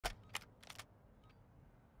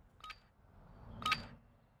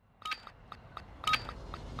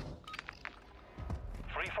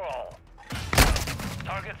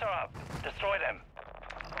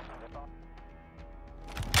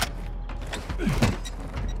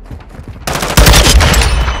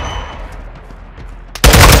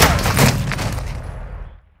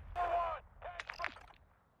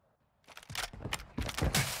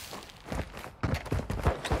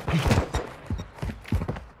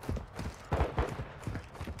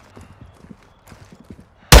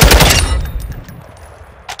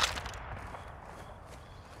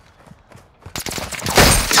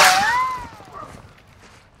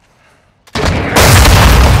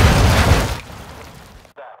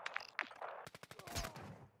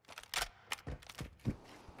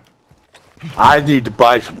I need to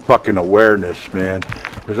buy some fucking awareness, man.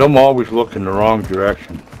 Because I'm always looking the wrong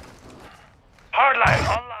direction. Hardline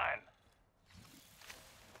online.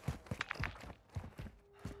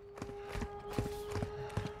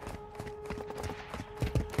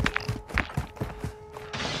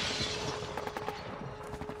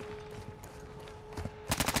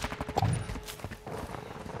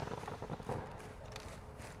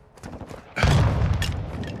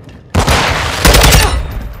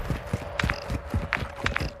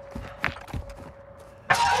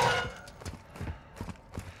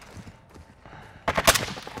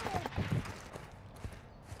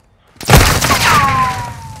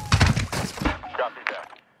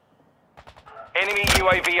 Enemy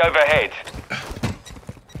UAV overhead.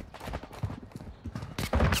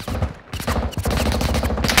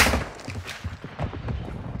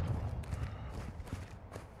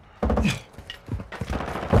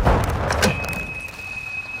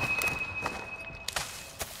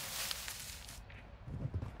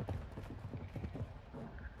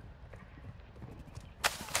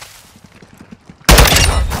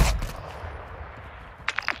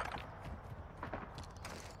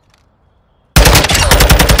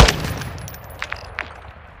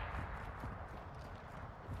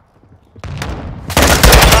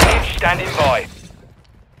 Standing by.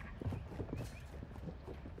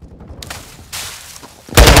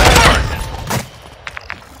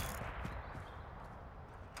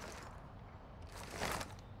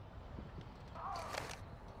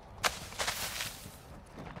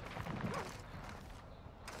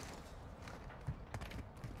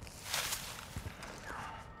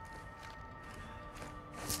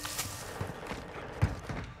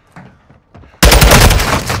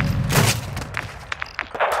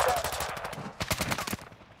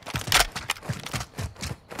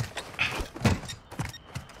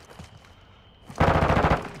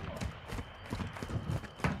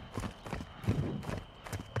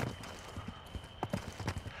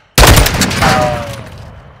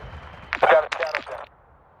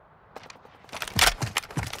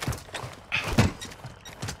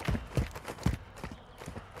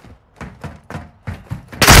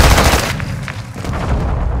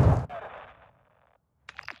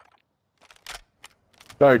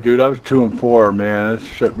 Sorry, dude. I was 2 and 4, man. This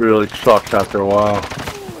shit really sucks after a while.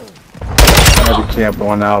 Heavy camp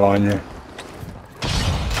going out on you.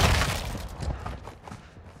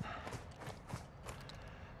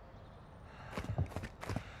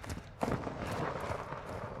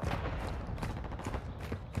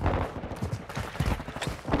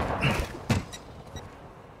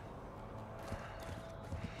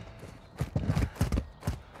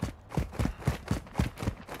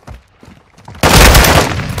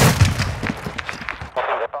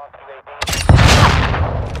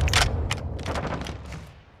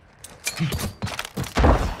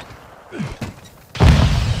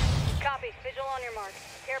 Copy. Visual on your mark.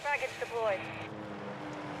 Care package deployed.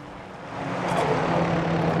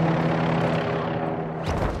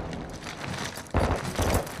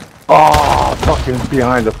 Oh, fucking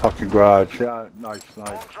behind the fucking garage. Yeah, nice. All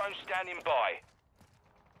drones standing by.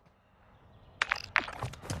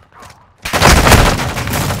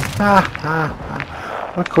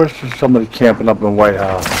 Of course, there's somebody camping up in White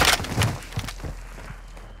House.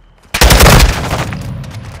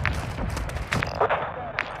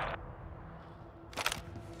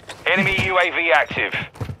 Enemy UAV active.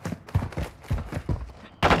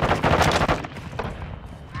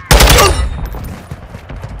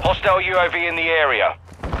 Hostile UAV in the area.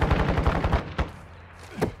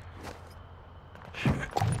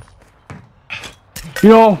 You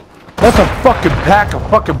know, that's a fucking pack of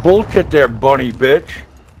fucking bullshit there, bunny bitch.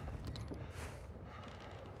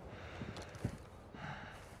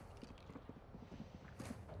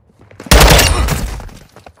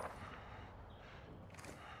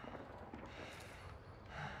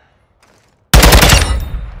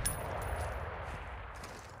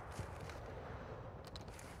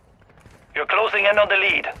 You're closing in on the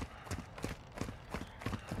lead.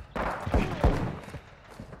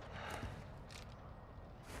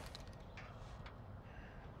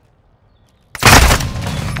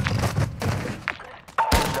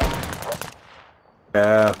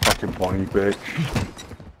 Yeah, fucking bunny bitch.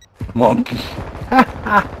 Monkey.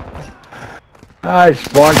 I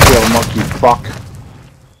spawn kill, monkey fuck.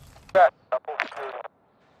 How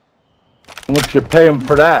much you pay him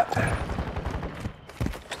for that?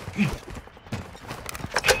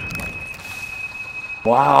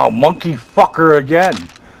 Wow, monkey fucker again.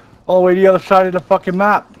 All the way to the other side of the fucking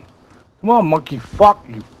map. Come on, monkey fuck,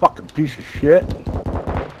 you fucking piece of shit.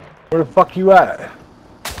 Where the fuck you at?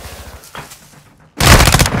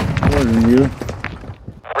 wasn't you.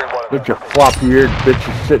 Look, your floppy-eared bitch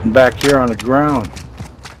is sitting back here on the ground.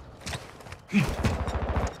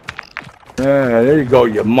 Yeah, there you go,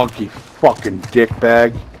 you monkey fucking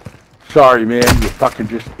dickbag. Sorry, man, you fucking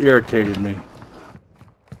just irritated me.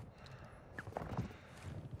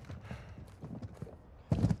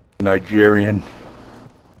 Nigerian.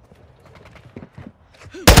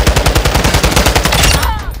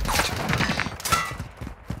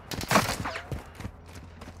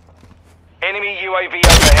 Enemy UAV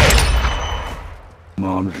overhead.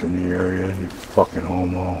 Mom's in the area, you fucking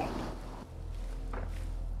homo.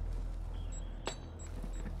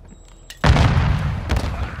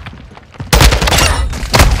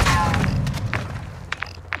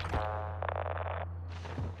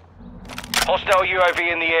 Hostile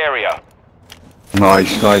UAV in the area.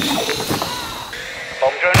 Nice, nice.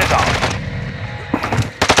 Bomb drone is on.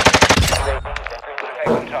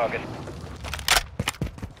 On target.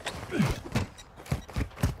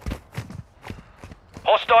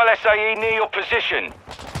 Hostile SAE near your position.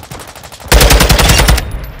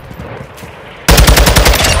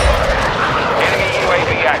 Enemy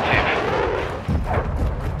UAV active.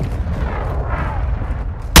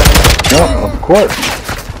 No, of course.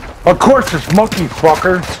 Of course, this monkey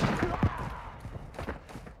fucker.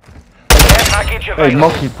 Care package Hey, available.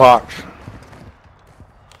 monkeypox.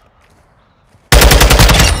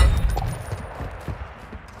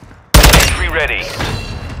 Entry ready.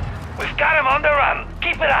 We've got him on the run.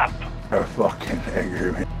 Keep it up. They're fucking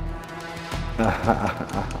angry me.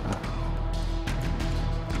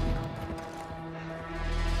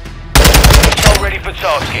 All ready for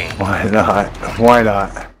tasking. Why not? Why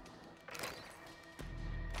not?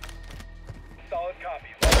 Solid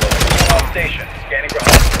copy. On station. Scanning ground.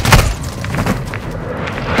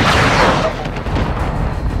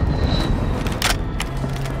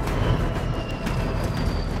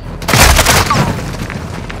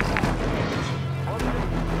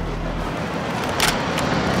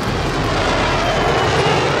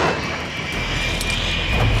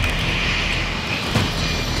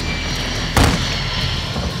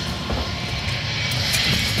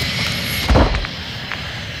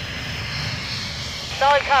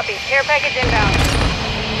 Solid copy. Care package inbound.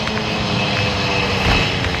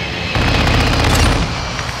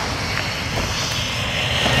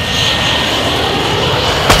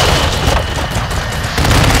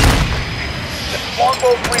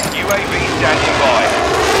 Longbow with UAV standing by.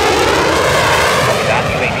 Copy that.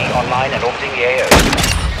 UAV online and orbiting the AO.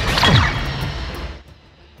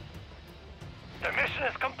 The mission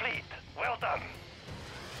is complete. Well done.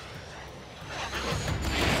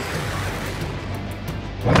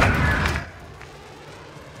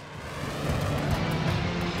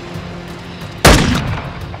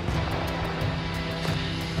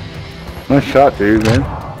 Nice shot, dude, man.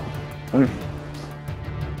 Nice